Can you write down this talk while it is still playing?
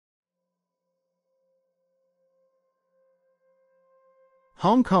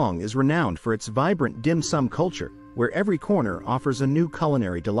Hong Kong is renowned for its vibrant dim sum culture, where every corner offers a new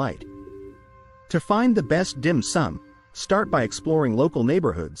culinary delight. To find the best dim sum, start by exploring local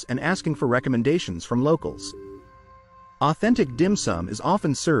neighborhoods and asking for recommendations from locals. Authentic dim sum is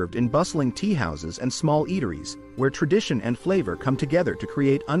often served in bustling tea houses and small eateries, where tradition and flavor come together to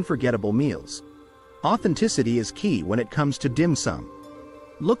create unforgettable meals. Authenticity is key when it comes to dim sum.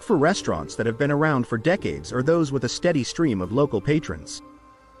 Look for restaurants that have been around for decades or those with a steady stream of local patrons.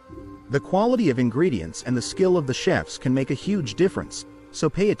 The quality of ingredients and the skill of the chefs can make a huge difference, so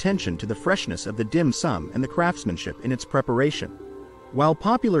pay attention to the freshness of the dim sum and the craftsmanship in its preparation. While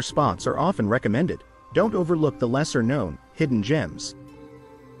popular spots are often recommended, don't overlook the lesser-known, hidden gems.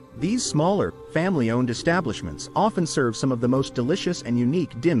 These smaller, family-owned establishments often serve some of the most delicious and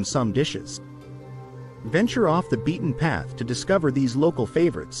unique dim sum dishes. Venture off the beaten path to discover these local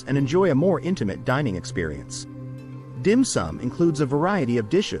favorites and enjoy a more intimate dining experience. Dim sum includes a variety of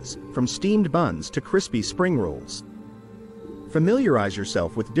dishes, from steamed buns to crispy spring rolls. Familiarize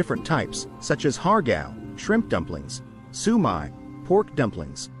yourself with different types, such as har gow, shrimp dumplings, su mai, pork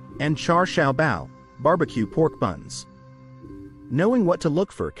dumplings, and char shao bao, barbecue pork buns. Knowing what to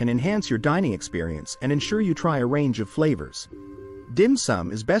look for can enhance your dining experience and ensure you try a range of flavors. Dim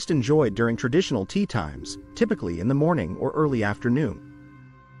sum is best enjoyed during traditional tea times, typically in the morning or early afternoon.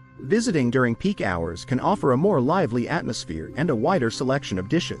 Visiting during peak hours can offer a more lively atmosphere and a wider selection of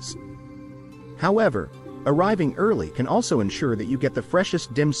dishes. However, arriving early can also ensure that you get the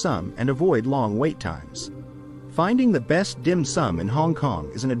freshest dim sum and avoid long wait times. Finding the best dim sum in Hong Kong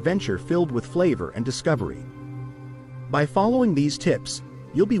is an adventure filled with flavor and discovery. By following these tips,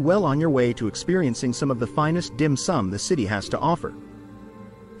 you'll be well on your way to experiencing some of the finest dim sum the city has to offer.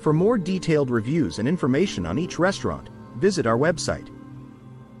 For more detailed reviews and information on each restaurant, visit our website.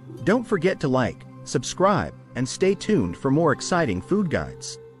 Don't forget to like, subscribe, and stay tuned for more exciting food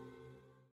guides.